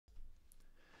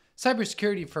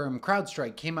Cybersecurity firm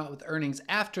CrowdStrike came out with earnings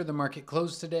after the market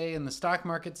closed today, and the stock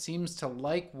market seems to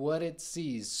like what it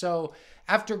sees. So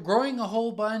after growing a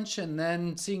whole bunch and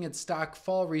then seeing its stock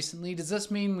fall recently, does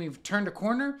this mean we've turned a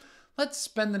corner? Let's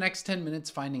spend the next 10 minutes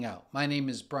finding out. My name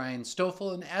is Brian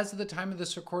Stoffel, and as of the time of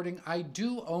this recording, I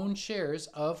do own shares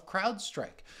of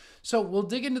CrowdStrike. So we'll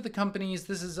dig into the companies.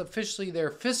 This is officially their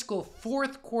fiscal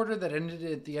fourth quarter that ended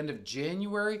at the end of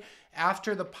January.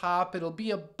 After the pop, it'll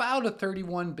be about a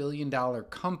 $31 billion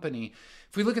company.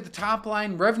 If we look at the top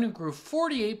line, revenue grew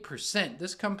 48%.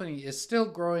 This company is still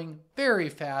growing very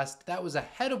fast. That was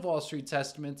ahead of Wall Street's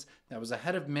estimates. That was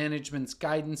ahead of management's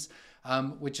guidance,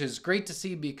 which is great to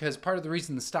see because part of the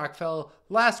reason the stock fell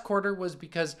last quarter was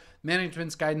because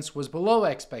management's guidance was below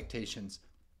expectations.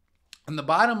 On the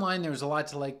bottom line, there's a lot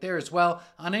to like there as well.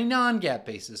 On a non-GAAP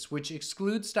basis, which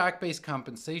excludes stock-based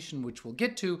compensation, which we'll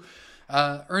get to,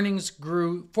 earnings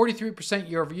grew 43%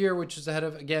 year over year, which is ahead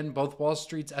of, again, both Wall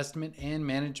Street's estimate and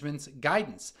management's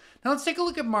guidance. Now let's take a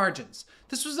look at margins.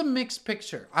 This was a mixed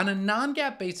picture. On a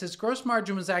non-GAAP basis, gross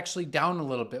margin was actually down a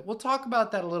little bit. We'll talk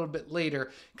about that a little bit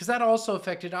later because that also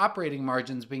affected operating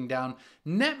margins being down.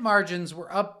 Net margins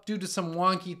were up due to some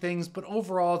wonky things, but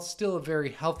overall, it's still a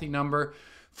very healthy number.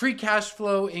 Free cash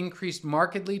flow increased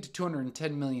markedly to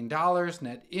 $210 million.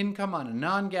 Net income on a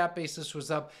non-GAAP basis was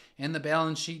up, and the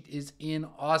balance sheet is in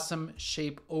awesome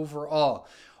shape overall.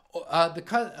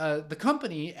 The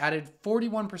company added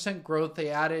 41% growth. They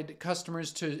added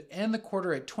customers to end the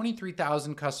quarter at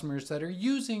 23,000 customers that are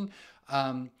using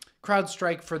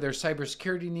CrowdStrike for their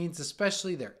cybersecurity needs,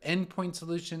 especially their endpoint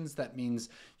solutions. That means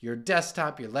your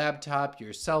desktop, your laptop,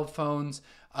 your cell phones.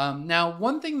 Now,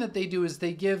 one thing that they do is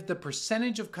they give the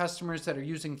percentage of customers that are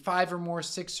using 5 or more,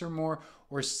 6 or more,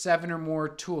 or 7 or more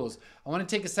tools. I want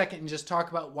to take a second and just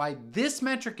talk about why this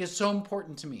metric is so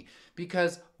important to me.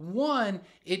 Because one,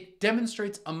 it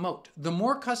demonstrates a moat. The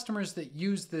more customers that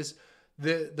use this,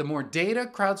 the more data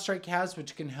CrowdStrike has,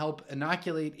 which can help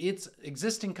inoculate its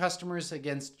existing customers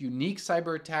against unique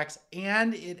cyber attacks,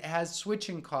 and it has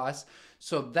switching costs.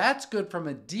 So that's good from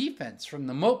a defense, from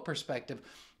the moat perspective.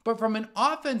 But from an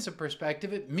offensive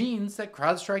perspective, it means that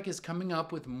CrowdStrike is coming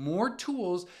up with more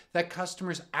tools that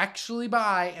customers actually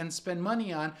buy and spend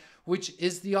money on, which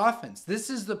is the offense. This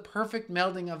is the perfect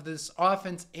melding of this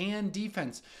offense and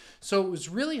defense. So it was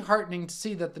really heartening to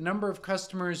see that the number of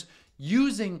customers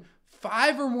using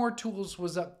 5 or more tools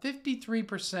was up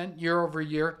 53% year over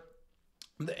year.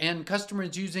 And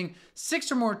customers using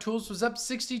 6 or more tools was up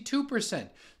 62%.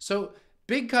 So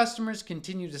big customers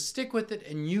continue to stick with it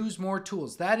and use more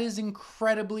tools. That is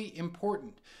incredibly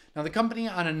important. Now, the company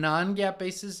on a non-GAAP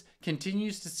basis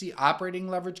continues to see operating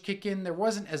leverage kick in. There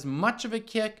wasn't as much of a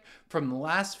kick from the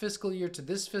last fiscal year to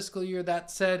this fiscal year.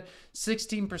 That said,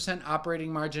 16%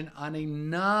 operating margin on a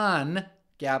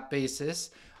non-GAAP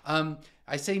basis.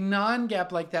 I say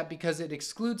non-GAAP like that because it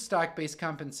excludes stock-based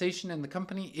compensation, and the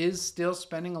company is still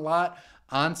spending a lot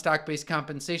on stock-based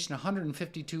compensation,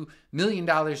 $152 million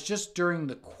just during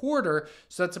the quarter.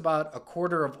 So that's about a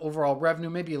quarter of overall revenue,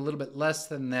 maybe a little bit less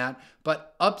than that,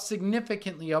 but up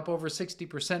significantly, up over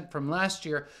 60% from last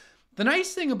year. The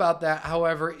nice thing about that,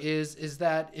 however, is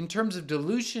that in terms of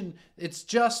dilution, it's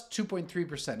just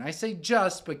 2.3%. I say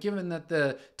just, but given that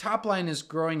the top line is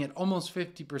growing at almost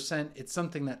 50%, it's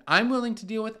something that I'm willing to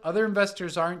deal with. Other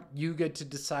investors aren't. You get to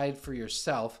decide for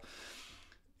yourself.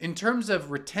 In terms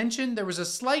of retention, there was a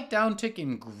slight downtick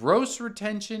in gross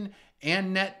retention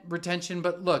and net retention.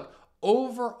 But look,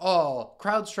 overall,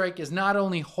 CrowdStrike is not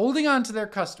only holding on to their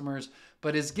customers,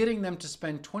 but is getting them to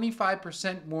spend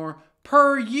 25% more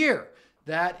per year.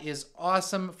 That is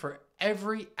awesome for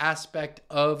every aspect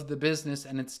of the business,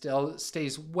 and it still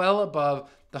stays well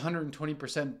above the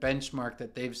 120% benchmark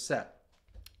that they've set.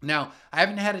 Now, I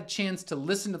haven't had a chance to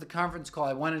listen to the conference call.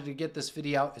 I wanted to get this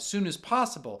video out as soon as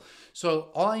possible. So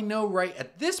all I know right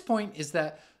at this point is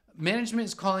that management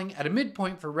is calling at a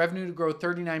midpoint for revenue to grow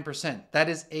 39%. That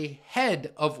is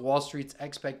ahead of Wall Street's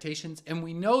expectations. And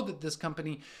we know that this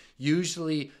company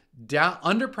usually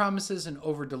under promises and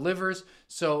over delivers.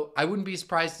 So I wouldn't be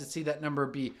surprised to see that number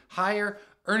be higher.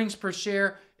 Earnings per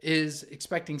share is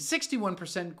expecting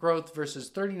 61% growth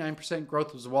versus 39%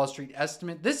 growth was the Wall Street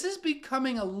estimate. This is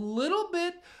becoming a little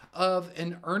bit of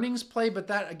an earnings play, but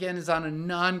that again is on a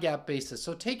non-GAAP basis.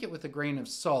 So take it with a grain of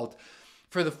salt.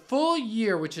 For the full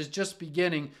year, which is just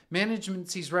beginning, management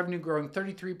sees revenue growing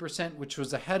 33%, which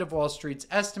was ahead of Wall Street's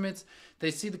estimates. They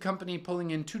see the company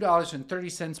pulling in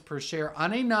 $2.30 per share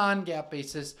on a non-GAAP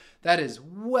basis. That is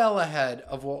well ahead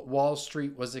of what Wall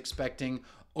Street was expecting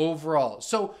overall.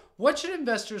 So what should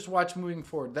investors watch moving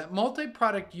forward? That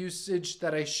multi-product usage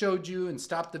that I showed you and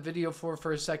stopped the video for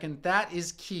a second, that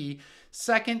is key.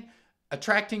 Second,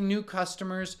 attracting new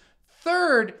customers.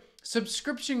 Third,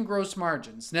 subscription gross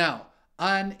margins. Now,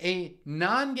 on a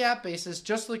non-GAAP basis,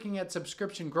 just looking at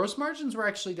subscription gross margins, we're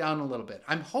actually down a little bit.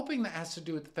 I'm hoping that has to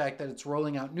do with the fact that it's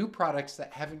rolling out new products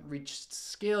that haven't reached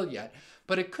scale yet,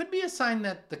 but it could be a sign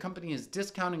that the company is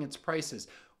discounting its prices.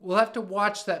 We'll have to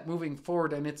watch that moving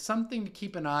forward, and it's something to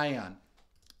keep an eye on.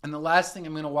 And the last thing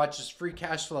I'm going to watch is free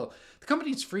cash flow. The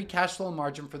company's free cash flow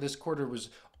margin for this quarter was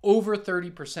over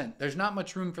 30%. There's not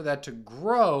much room for that to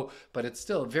grow, but it's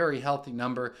still a very healthy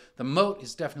number. The moat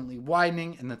is definitely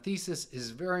widening, and the thesis is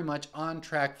very much on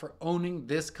track for owning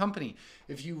this company.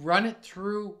 If you run it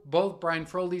through both Brian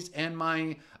Feroldi's and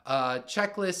my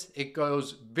checklist, it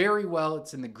goes very well.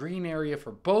 It's in the green area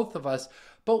for both of us.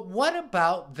 But what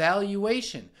about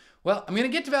valuation? Well, I'm going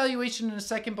to get to valuation in a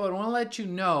second, but I want to let you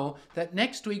know that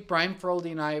next week, Brian Feroldi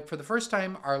and I, for the first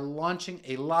time, are launching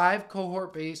a live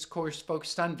cohort-based course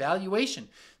focused on valuation.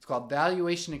 It's called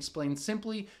Valuation Explained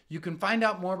Simply. You can find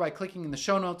out more by clicking in the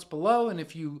show notes below, and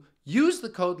if you use the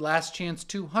code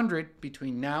LASTCHANCE200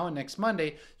 between now and next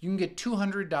Monday, you can get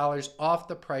 $200 off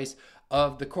the price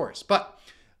of the course. But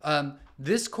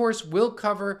this course will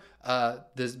cover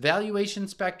this valuation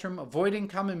spectrum, avoiding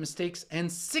common mistakes,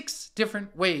 and 6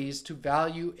 different ways to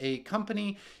value a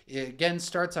company. It again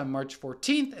starts on March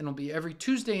 14th and will be every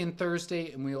Tuesday and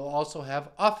Thursday, and we will also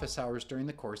have office hours during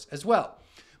the course as well.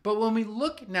 But when we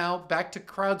look now back to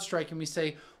CrowdStrike and we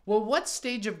say, well, what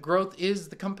stage of growth is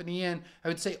the company in? I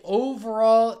would say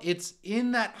overall, it's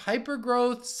in that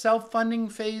hyper-growth, self-funding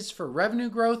phase for revenue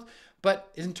growth.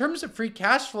 But in terms of free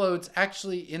cash flow, it's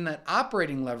actually in that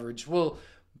operating leverage. We'll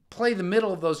play the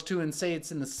middle of those two and say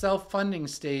it's in the self-funding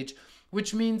stage,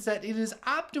 which means that it is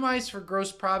optimized for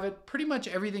gross profit. Pretty much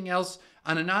everything else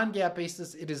on a non-GAAP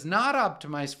basis, it is not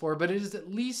optimized for, but it is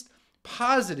at least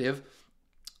positive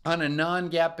on a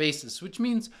non-GAAP basis, which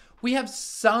means we have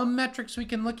some metrics we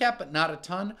can look at, but not a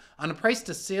ton. On a price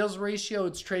to sales ratio,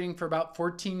 it's trading for about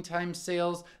 14 times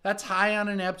sales. That's high on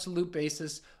an absolute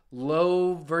basis,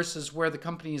 low versus where the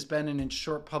company has been in its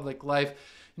short public life.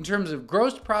 In terms of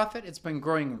gross profit, it's been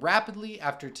growing rapidly.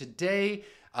 After today,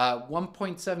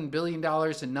 $1.7 billion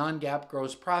in non-GAAP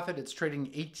gross profit. It's trading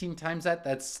 18 times that.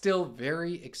 That's still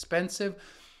very expensive.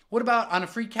 What about on a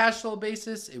free cash flow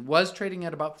basis? It was trading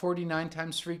at about 49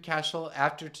 times free cash flow.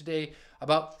 After today,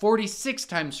 about 46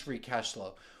 times free cash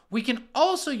flow. We can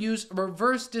also use a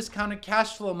reverse discounted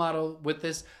cash flow model with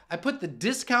this. I put the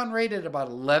discount rate at about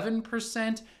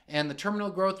 11% and the terminal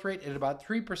growth rate at about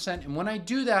 3%. And when I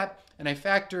do that and I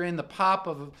factor in the pop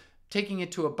of taking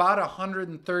it to about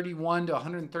 $131 to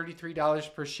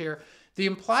 $133 per share, the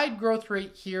implied growth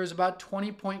rate here is about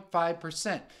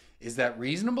 20.5%. Is that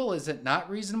reasonable? Is it not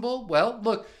reasonable? Well,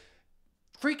 look,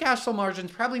 free cash flow margin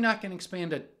is probably not going to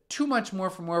expand too much more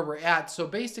from where we're at. So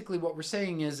basically what we're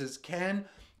saying is can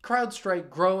CrowdStrike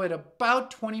grow at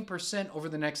about 20% over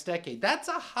the next decade? That's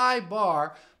a high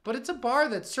bar, but it's a bar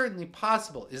that's certainly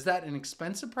possible. Is that an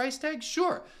expensive price tag?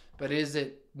 Sure. But is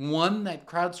it one that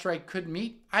CrowdStrike could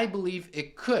meet? I believe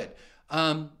it could.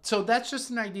 So that's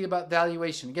just an idea about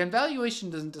valuation. Again, valuation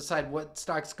doesn't decide what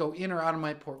stocks go in or out of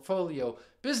my portfolio.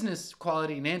 Business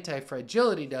quality and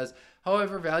anti-fragility does.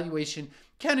 However, valuation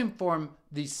can inform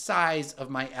the size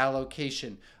of my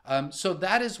allocation. So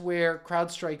that is where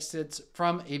CrowdStrike sits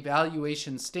from a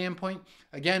valuation standpoint.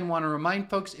 Again, want to remind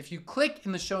folks, if you click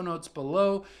in the show notes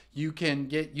below, you can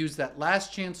use that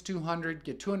last chance 200,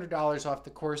 get $200 off the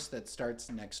course that starts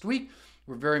next week.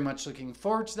 We're very much looking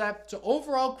forward to that. So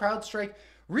overall, CrowdStrike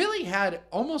really had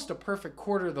almost a perfect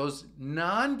quarter. Those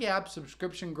non-GAAP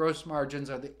subscription gross margins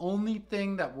are the only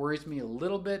thing that worries me a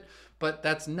little bit, but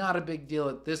that's not a big deal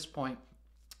at this point.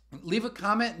 Leave a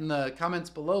comment in the comments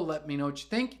below. Let me know what you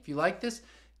think. If you like this,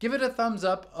 give it a thumbs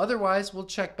up. Otherwise, we'll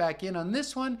check back in on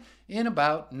this one in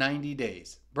about 90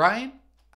 days. Brian?